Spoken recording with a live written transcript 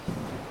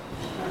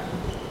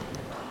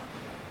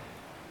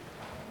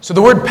So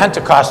the word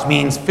Pentecost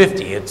means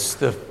 50. It's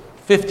the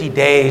 50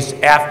 days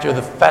after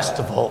the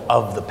festival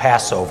of the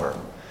Passover.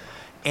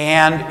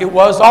 And it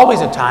was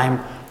always a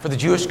time for the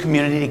Jewish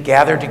community to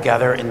gather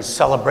together in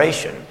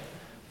celebration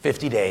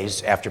 50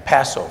 days after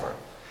Passover.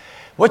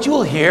 What you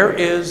will hear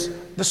is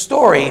the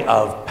story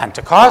of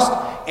Pentecost,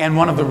 and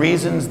one of the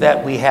reasons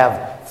that we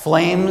have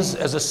flames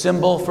as a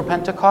symbol for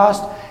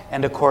Pentecost,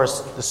 and of course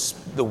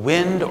the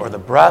wind or the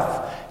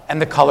breath and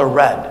the color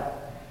red.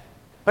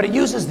 But it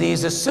uses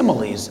these as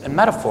similes and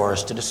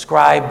metaphors to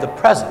describe the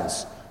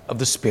presence of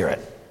the Spirit.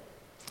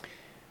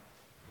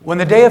 When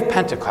the day of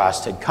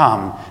Pentecost had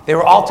come, they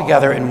were all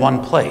together in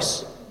one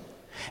place.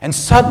 And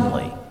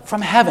suddenly,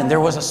 from heaven, there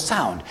was a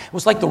sound. It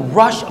was like the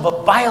rush of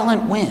a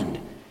violent wind,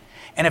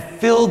 and it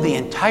filled the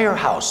entire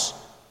house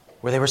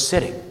where they were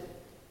sitting.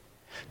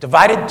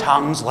 Divided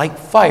tongues like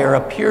fire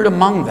appeared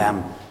among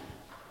them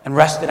and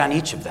rested on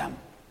each of them.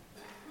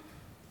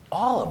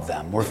 All of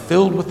them were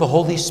filled with the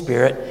Holy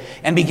Spirit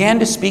and began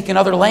to speak in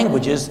other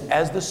languages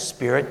as the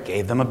Spirit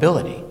gave them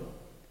ability.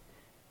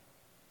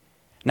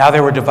 Now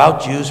there were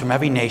devout Jews from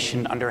every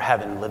nation under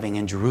heaven living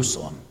in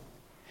Jerusalem.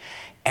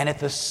 And at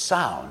the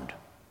sound,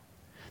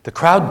 the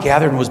crowd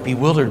gathered and was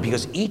bewildered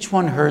because each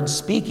one heard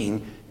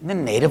speaking in the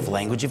native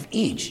language of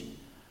each.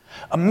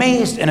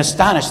 Amazed and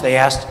astonished, they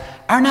asked,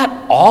 "Are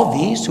not all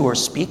these who are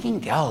speaking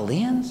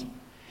Galileans?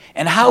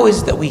 And how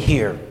is it that we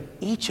hear,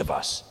 each of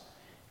us,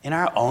 in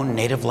our own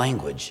native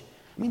language?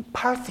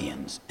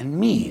 Parthians and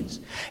Medes,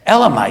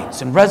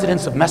 Elamites and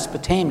residents of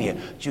Mesopotamia,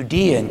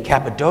 Judea and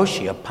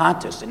Cappadocia,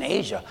 Pontus and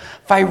Asia,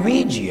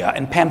 Phrygia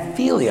and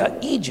Pamphylia,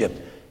 Egypt,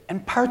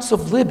 and parts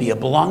of Libya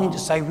belonging to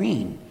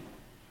Cyrene,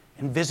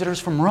 and visitors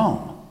from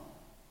Rome,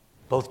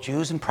 both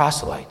Jews and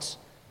proselytes,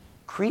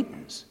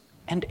 Cretans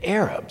and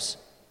Arabs.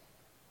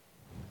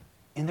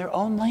 In their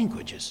own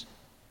languages,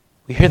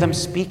 we hear them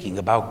speaking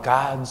about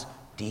God's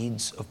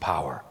deeds of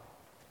power."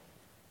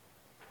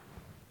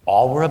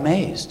 All were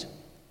amazed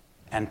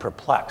and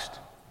perplexed,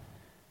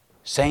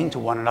 saying to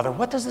one another,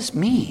 "What does this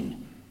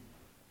mean?"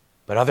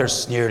 But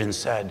others sneered and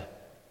said,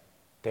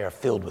 "They are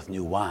filled with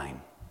new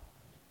wine."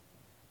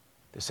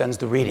 This ends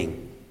the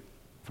reading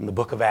from the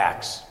book of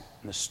Acts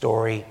and the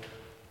story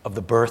of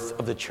the birth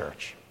of the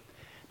church.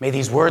 May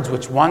these words,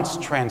 which once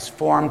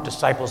transformed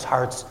disciples'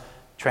 hearts,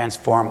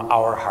 transform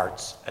our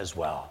hearts as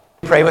well.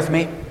 Pray with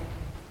me.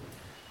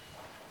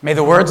 May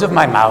the words of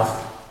my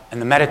mouth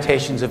and the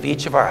meditations of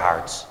each of our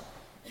hearts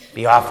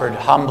be offered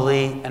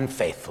humbly and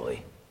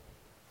faithfully.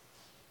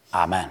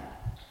 Amen.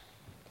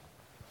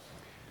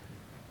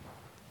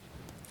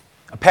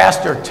 A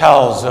pastor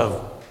tells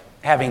of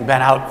having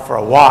been out for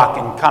a walk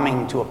and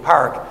coming to a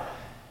park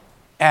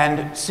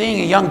and seeing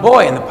a young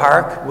boy in the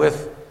park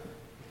with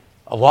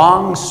a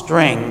long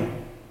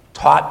string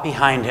taut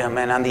behind him,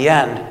 and on the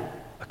end,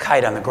 a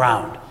kite on the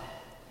ground.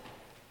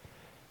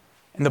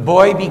 And the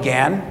boy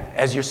began,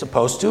 as you're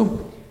supposed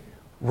to,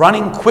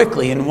 running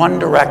quickly in one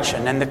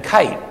direction, and the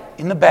kite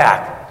in the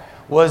back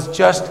was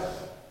just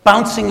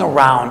bouncing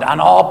around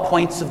on all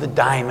points of the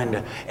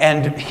diamond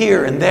and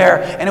here and there,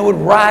 and it would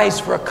rise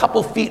for a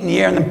couple feet in the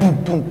air and then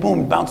boom, boom,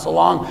 boom, bounce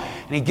along,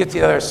 and he'd get to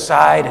the other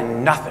side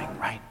and nothing,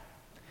 right?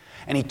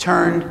 And he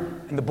turned,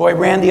 and the boy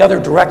ran the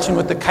other direction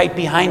with the kite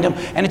behind him,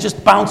 and it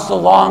just bounced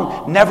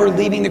along, never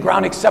leaving the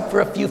ground except for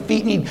a few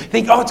feet, and he'd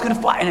think, "Oh, it's going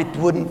to fly," and it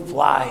wouldn't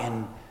fly,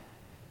 and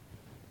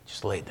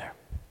just laid there.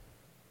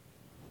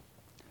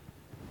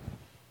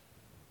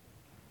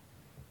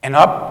 And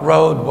up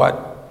rode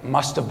what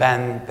must have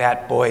been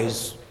that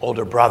boy's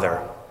older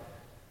brother.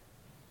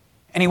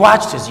 And he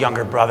watched his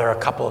younger brother a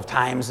couple of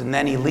times, and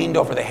then he leaned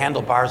over the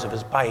handlebars of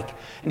his bike,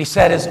 and he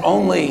said, as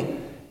only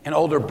an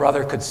older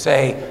brother could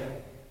say,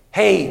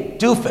 "Hey,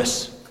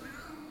 doofus,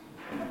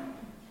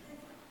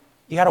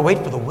 you got to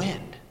wait for the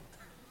wind."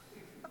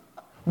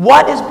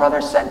 What his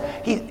brother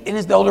said?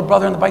 The older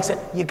brother on the bike said,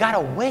 "You got to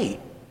wait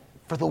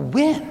for the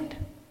wind."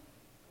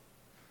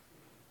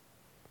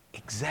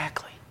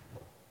 Exactly.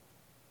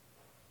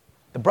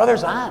 The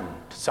brother's on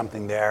to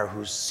something there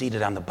who's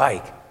seated on the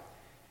bike.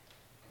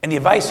 And the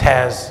advice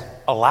has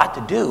a lot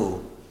to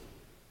do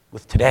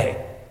with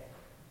today,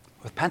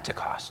 with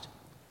Pentecost,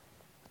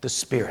 the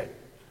Spirit.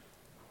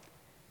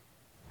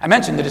 I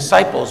mentioned the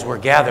disciples were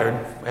gathered,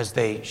 as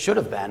they should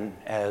have been,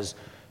 as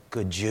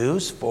good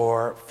Jews,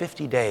 for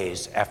 50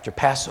 days after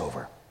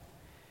Passover.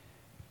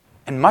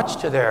 And much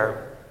to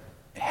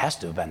it has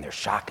to have been their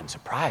shock and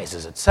surprise,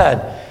 as it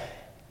said,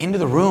 into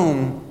the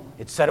room,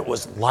 it said it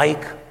was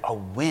like a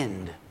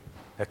wind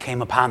that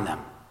came upon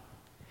them.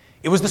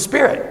 It was the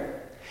Spirit.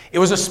 It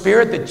was a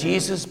Spirit that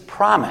Jesus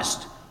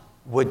promised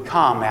would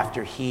come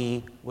after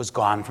he was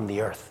gone from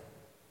the earth.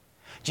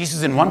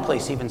 Jesus in one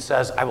place even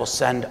says, "I will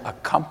send a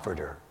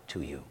comforter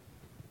to you."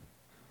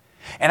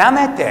 And on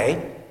that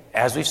day,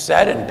 as we've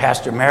said, and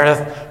Pastor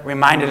Meredith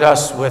reminded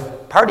us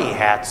with party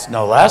hats,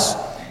 no less,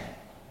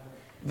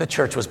 the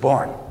church was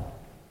born.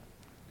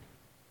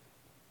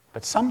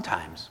 But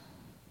sometimes,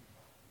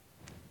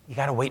 you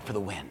got to wait for the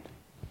wind.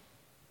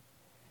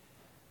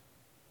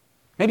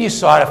 Maybe you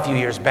saw it a few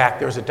years back.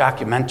 There was a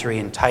documentary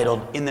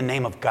entitled "In the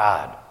Name of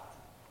God."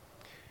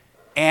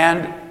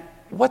 And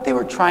what they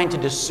were trying to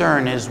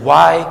discern is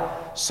why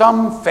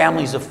some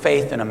families of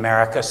faith in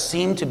America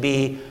seem to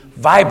be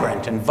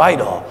vibrant and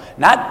vital.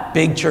 Not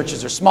big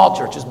churches or small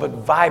churches, but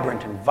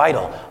vibrant and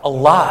vital,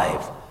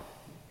 alive.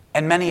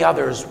 And many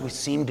others we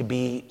seem to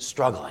be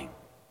struggling.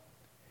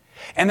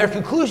 And their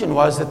conclusion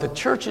was that the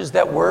churches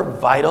that were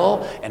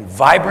vital and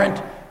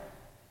vibrant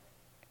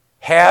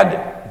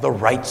had the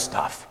right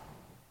stuff.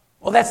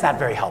 Well, that's not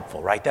very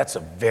helpful, right? That's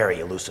a very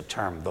elusive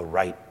term, the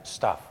right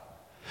stuff.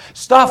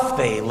 Stuff,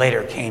 they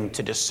later came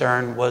to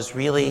discern, was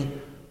really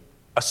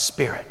a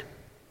spirit.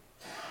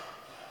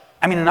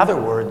 I mean, in other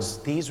words,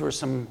 these were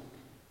some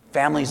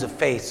families of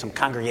faith, some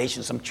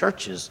congregations, some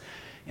churches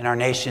in our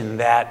nation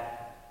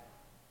that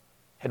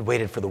had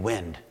waited for the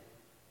wind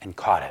and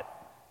caught it.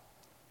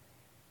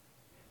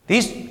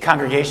 These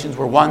congregations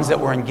were ones that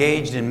were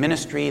engaged in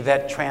ministry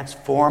that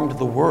transformed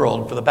the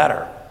world for the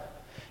better.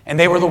 And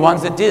they were the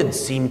ones that did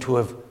seem to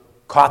have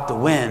caught the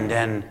wind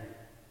and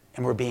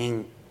were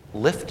being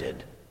lifted.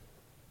 It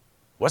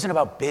wasn't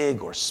about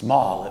big or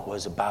small, it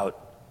was about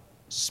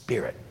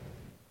spirit.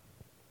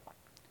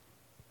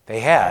 They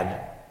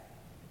had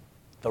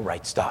the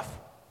right stuff.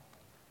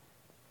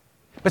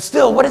 But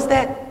still, what does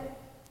that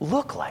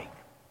look like?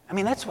 I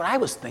mean, that's what I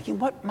was thinking.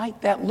 What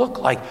might that look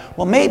like?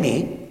 Well,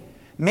 maybe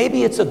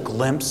it's a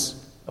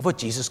glimpse of what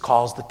Jesus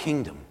calls the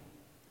kingdom.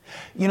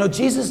 You know,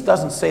 Jesus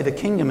doesn't say the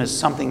kingdom is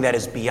something that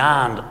is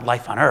beyond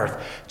life on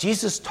earth.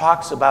 Jesus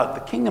talks about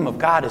the kingdom of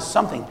God as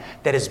something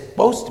that is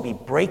supposed to be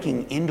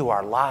breaking into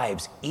our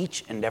lives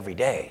each and every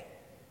day.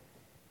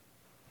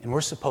 And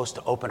we're supposed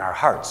to open our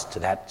hearts to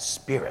that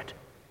spirit.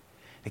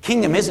 The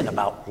kingdom isn't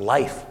about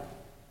life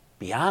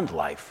beyond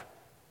life.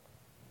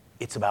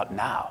 It's about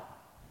now.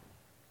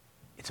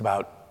 It's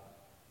about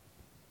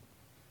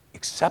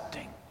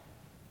accepting.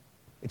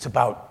 It's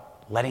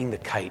about letting the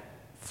kite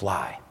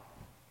fly.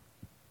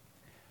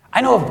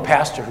 I know of a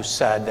pastor who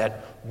said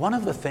that one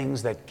of the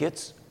things that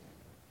gets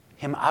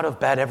him out of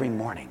bed every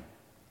morning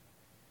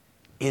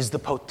is the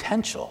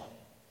potential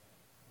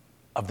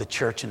of the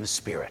church and the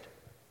spirit.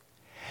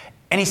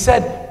 And he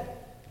said,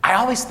 I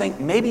always think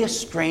maybe a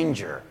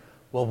stranger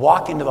will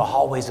walk into the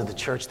hallways of the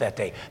church that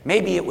day.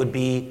 Maybe it would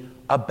be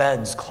a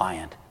Beds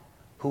client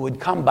who would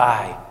come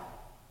by,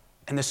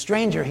 and the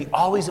stranger, he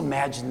always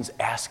imagines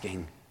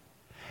asking,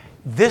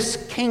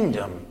 this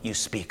kingdom you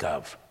speak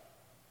of,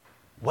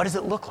 what does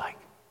it look like?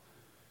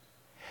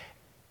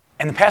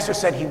 And the pastor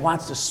said he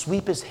wants to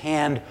sweep his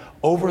hand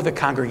over the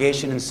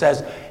congregation and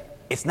says,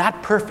 it's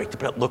not perfect,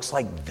 but it looks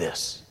like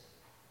this.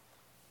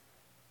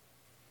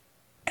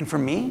 And for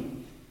me,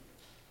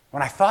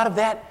 when I thought of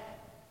that,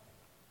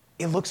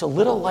 it looks a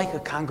little like a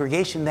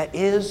congregation that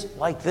is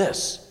like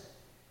this,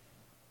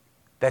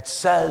 that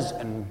says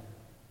and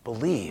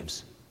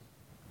believes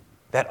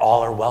that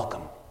all are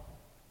welcome.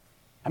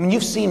 I mean,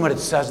 you've seen what it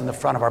says in the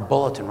front of our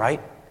bulletin,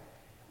 right?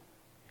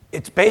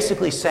 It's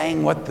basically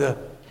saying what the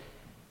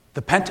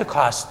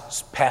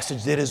Pentecost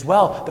passage did as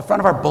well. The front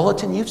of our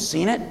bulletin, you've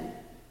seen it.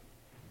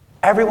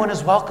 Everyone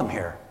is welcome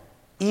here,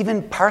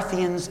 even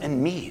Parthians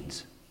and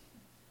Medes.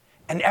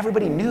 And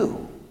everybody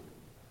knew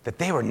that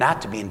they were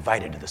not to be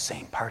invited to the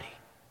same party.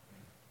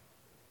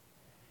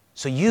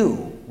 So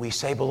you, we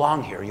say,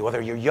 belong here,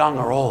 whether you're young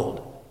or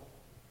old,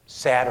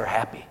 sad or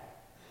happy,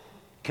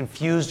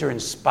 confused or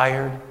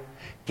inspired,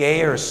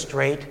 gay or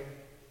straight,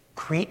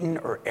 Cretan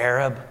or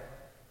Arab.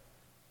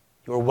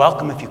 You are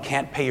welcome if you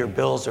can't pay your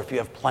bills or if you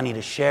have plenty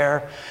to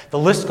share. The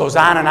list goes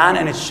on,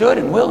 and it should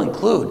and will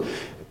include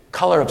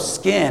color of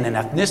skin and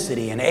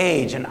ethnicity and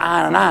age and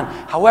on and on.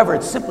 However,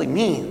 it simply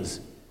means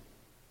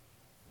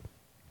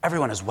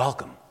everyone is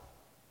welcome,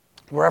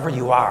 wherever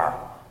you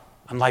are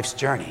on life's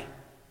journey.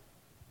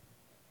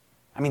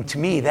 I mean, to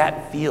me,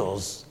 that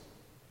feels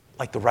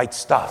like the right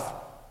stuff.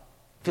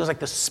 It feels like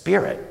the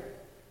spirit,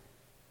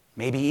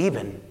 maybe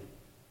even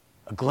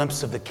a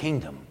glimpse of the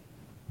kingdom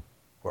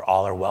where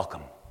all are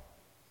welcome.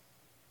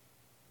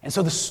 And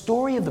so the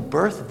story of the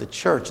birth of the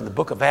church in the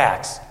book of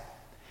Acts,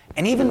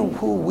 and even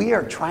who we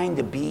are trying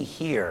to be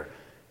here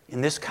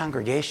in this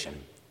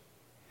congregation,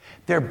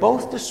 they're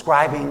both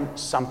describing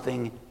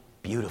something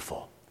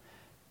beautiful.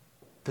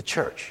 The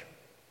church.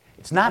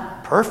 It's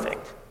not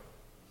perfect,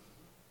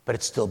 but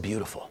it's still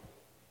beautiful.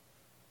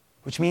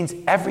 Which means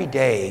every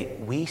day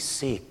we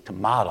seek to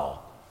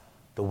model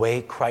the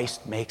way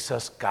Christ makes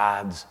us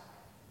God's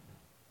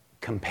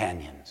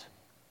companions.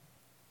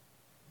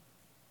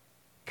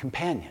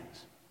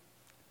 Companions.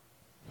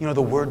 You know,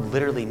 the word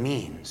literally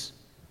means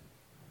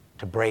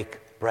to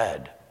break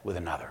bread with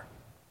another.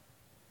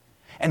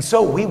 And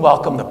so we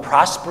welcome the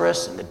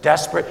prosperous and the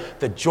desperate,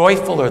 the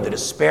joyful or the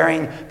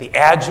despairing, the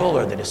agile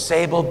or the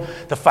disabled,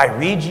 the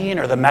Phrygian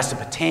or the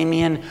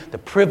Mesopotamian, the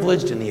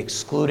privileged and the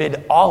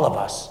excluded. All of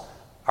us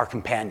are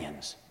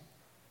companions.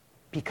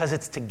 Because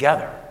it's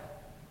together,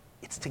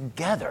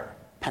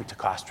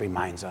 Pentecost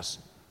reminds us,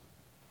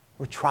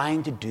 we're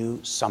trying to do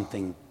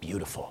something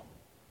beautiful.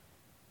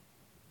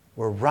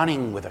 We're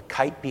running with a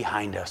kite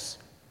behind us,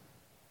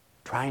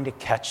 trying to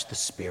catch the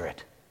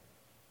Spirit,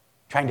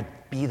 trying to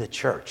be the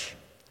church.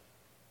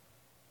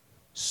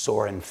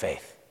 soar in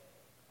faith.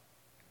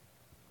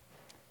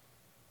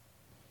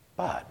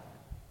 But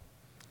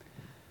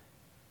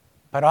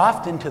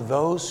often to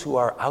those who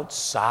are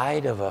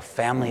outside of a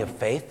family of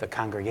faith, a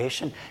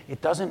congregation,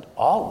 it doesn't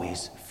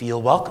always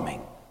feel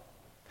welcoming.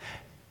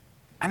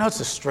 I know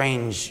it's a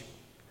strange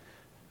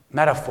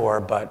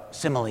metaphor,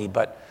 simile,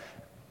 but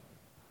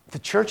the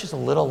church is a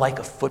little like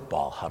a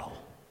football huddle.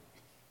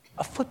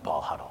 A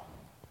football huddle.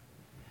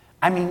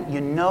 I mean,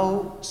 you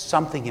know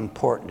something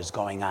important is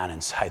going on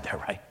inside there,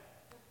 right?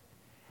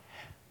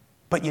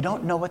 But you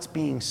don't know what's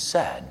being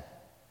said.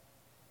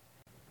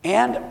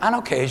 And on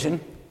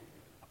occasion,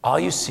 all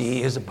you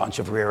see is a bunch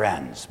of rear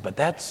ends, but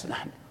that's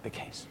not the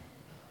case.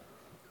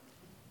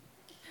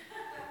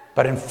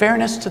 But in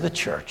fairness to the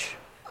church,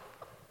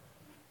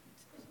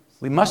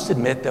 we must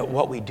admit that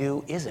what we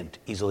do isn't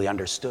easily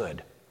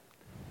understood.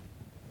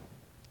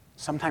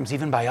 Sometimes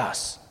even by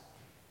us.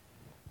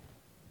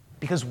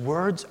 Because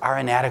words are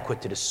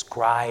inadequate to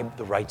describe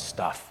the right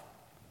stuff,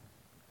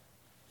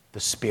 the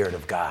Spirit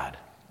of God.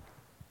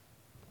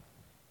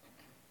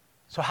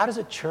 So how does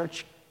a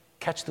church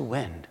catch the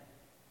wind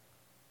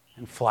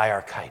and fly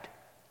our kite?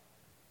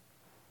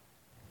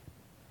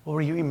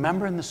 Well, you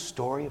remember in the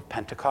story of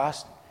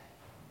Pentecost,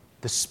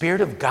 the Spirit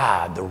of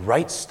God, the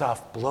right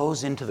stuff,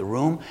 blows into the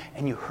room,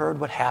 and you heard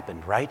what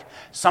happened, right?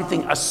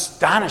 Something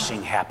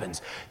astonishing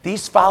happens.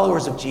 These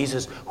followers of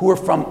Jesus, who are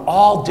from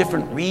all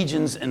different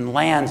regions and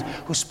lands,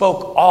 who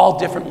spoke all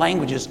different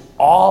languages,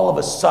 all of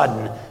a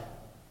sudden,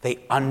 they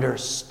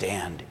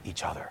understand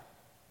each other.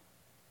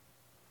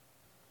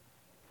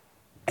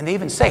 And they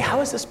even say,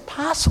 how is this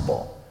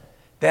possible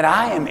that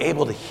I am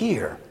able to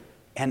hear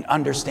and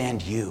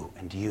understand you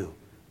and you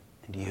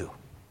and you?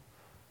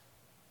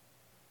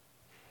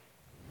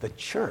 The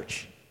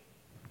church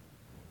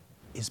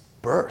is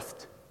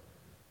birthed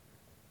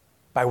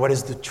by what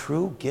is the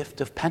true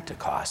gift of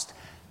Pentecost.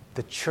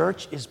 The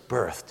church is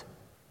birthed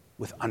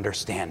with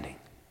understanding.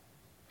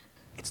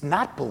 It's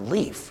not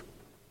belief,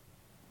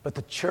 but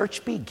the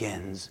church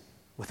begins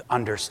with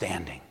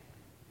understanding.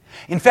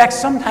 In fact,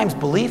 sometimes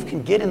belief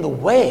can get in the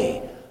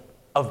way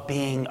of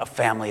being a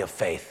family of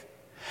faith.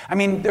 I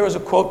mean, there was a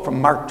quote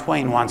from Mark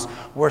Twain once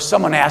where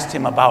someone asked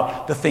him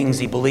about the things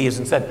he believes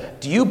and said,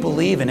 "Do you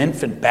believe in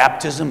infant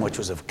baptism?" which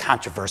was of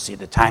controversy at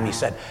the time. He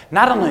said,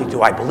 "Not only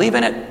do I believe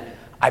in it,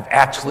 I've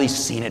actually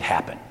seen it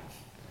happen."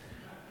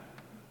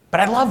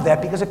 But I love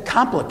that because it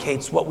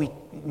complicates what we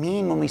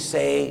mean when we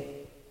say,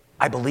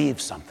 "I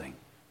believe something."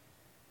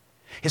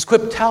 His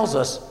quip tells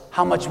us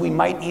how much we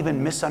might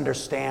even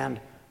misunderstand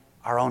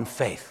our own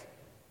faith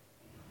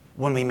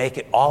when we make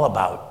it all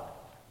about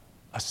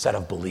a set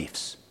of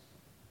beliefs.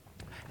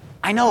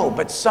 I know,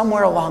 but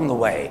somewhere along the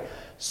way,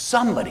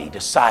 somebody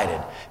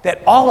decided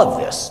that all of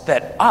this,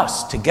 that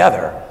us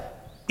together,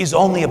 is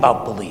only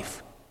about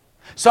belief.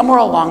 Somewhere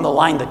along the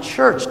line, the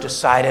church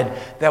decided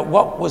that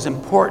what was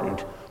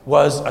important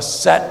was a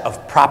set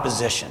of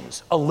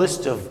propositions, a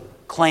list of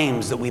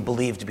claims that we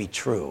believe to be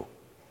true.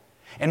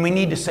 And we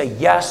need to say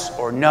yes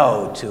or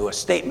no to a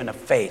statement of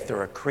faith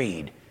or a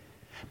creed,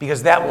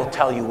 because that will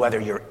tell you whether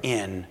you're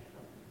in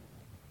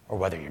or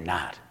whether you're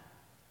not.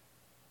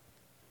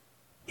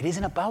 It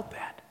isn't about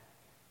that.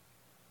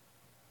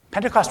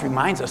 Pentecost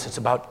reminds us it's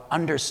about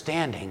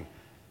understanding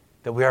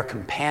that we are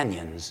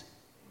companions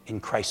in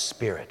Christ's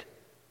Spirit.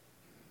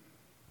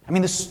 I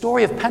mean, the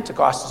story of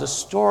Pentecost is a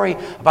story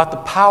about the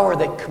power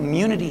that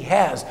community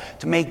has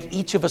to make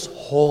each of us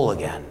whole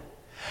again.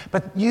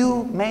 But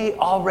you may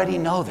already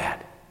know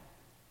that.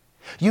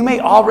 You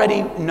may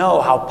already know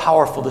how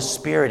powerful the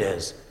Spirit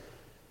is,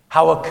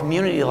 how a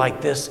community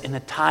like this in a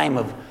time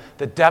of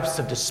the depths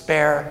of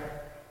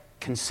despair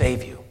can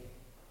save you.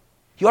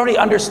 You already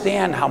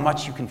understand how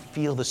much you can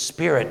feel the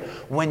Spirit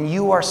when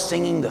you are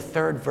singing the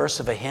third verse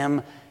of a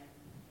hymn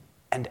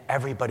and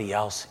everybody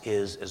else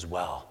is as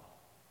well.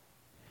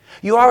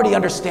 You already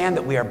understand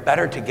that we are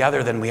better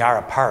together than we are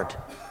apart.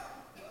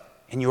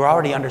 And you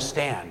already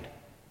understand,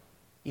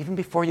 even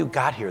before you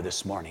got here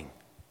this morning,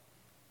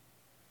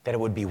 that it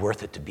would be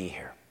worth it to be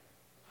here.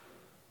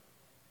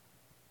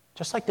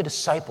 Just like the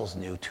disciples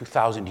knew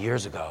 2,000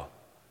 years ago,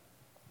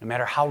 no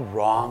matter how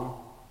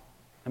wrong,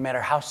 no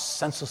matter how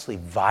senselessly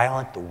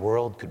violent the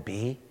world could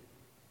be,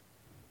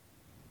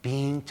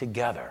 being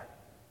together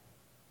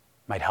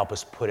might help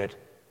us put it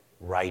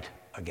right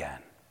again.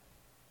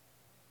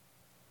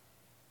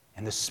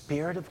 And the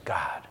Spirit of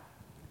God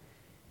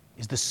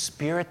is the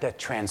Spirit that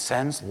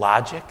transcends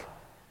logic,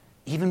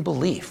 even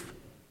belief.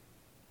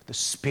 The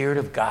Spirit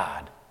of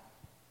God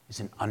is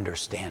an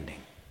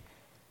understanding.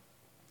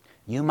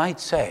 You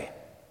might say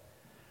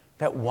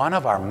that one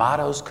of our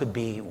mottos could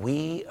be,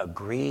 we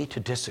agree to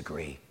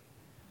disagree,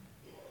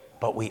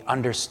 but we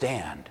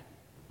understand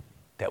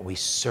that we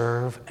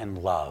serve and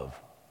love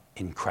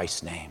in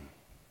Christ's name.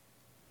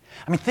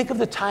 I mean, think of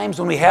the times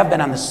when we have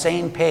been on the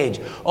same page.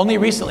 Only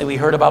recently we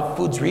heard about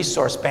Foods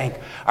Resource Bank,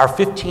 our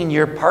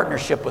 15-year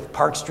partnership with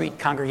Park Street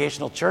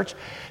Congregational Church,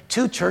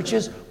 two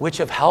churches which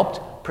have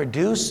helped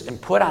produce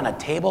and put on a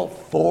table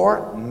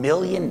 4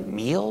 million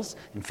meals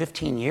in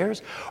 15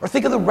 years? Or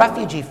think of the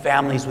refugee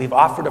families we've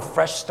offered a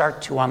fresh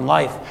start to on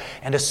life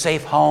and a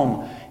safe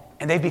home,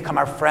 and they've become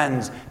our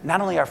friends,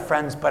 not only our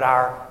friends, but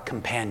our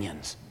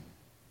companions.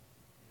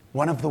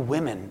 One of the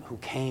women who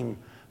came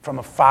from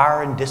a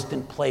far and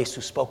distant place,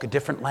 who spoke a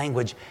different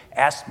language,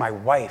 asked my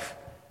wife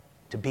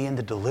to be in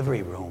the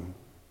delivery room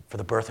for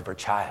the birth of her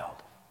child.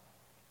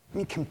 I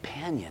mean,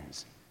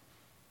 companions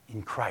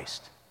in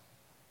Christ.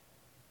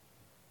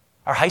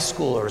 Our high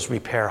schoolers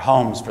repair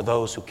homes for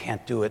those who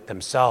can't do it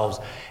themselves,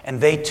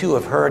 and they too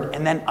have heard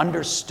and then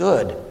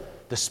understood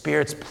the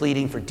Spirit's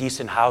pleading for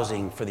decent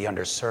housing for the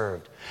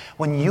underserved.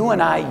 When you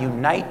and I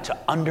unite to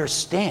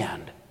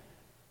understand,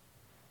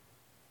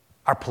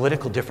 our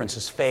political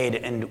differences fade,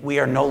 and we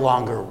are no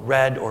longer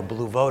red or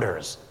blue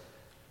voters,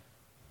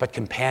 but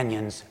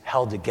companions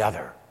held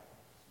together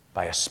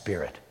by a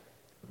Spirit,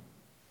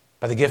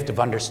 by the gift of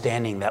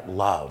understanding that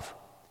love,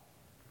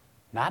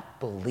 not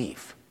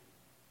belief,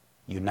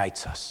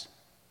 unites us.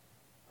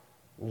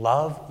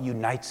 Love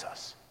unites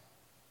us,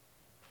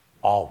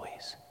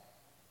 always.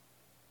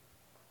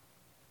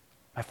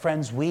 My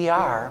friends, we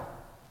are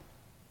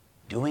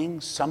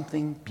doing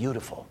something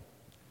beautiful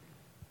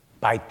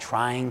by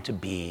trying to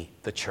be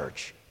the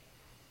church.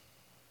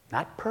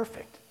 Not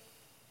perfect,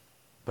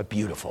 but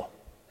beautiful.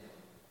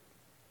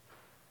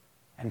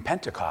 And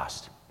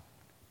Pentecost,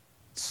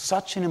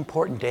 such an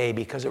important day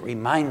because it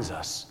reminds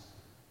us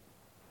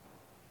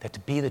that to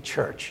be the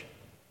church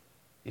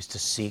is to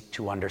seek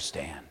to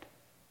understand.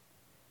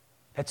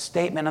 That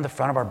statement on the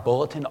front of our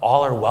bulletin,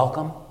 all are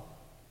welcome,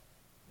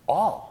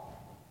 all.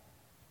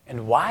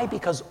 And why?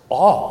 Because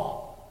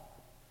all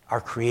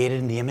are created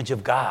in the image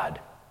of God.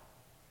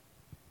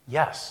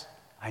 Yes,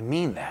 I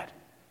mean that.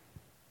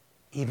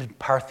 Even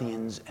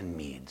Parthians and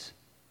Medes.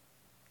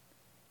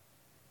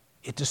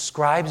 It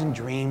describes and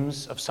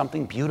dreams of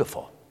something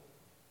beautiful.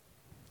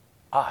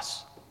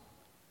 Us.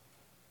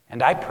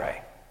 And I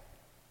pray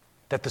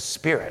that the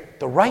Spirit,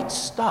 the right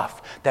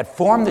stuff that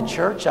formed the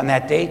church on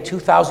that day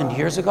 2,000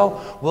 years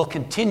ago, will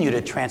continue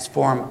to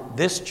transform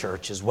this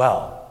church as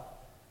well.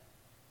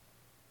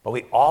 But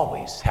we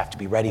always have to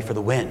be ready for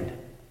the wind.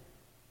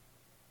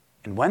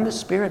 And when the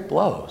Spirit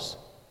blows,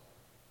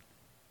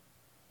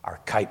 our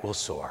kite will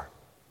soar.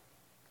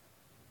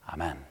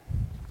 Amen.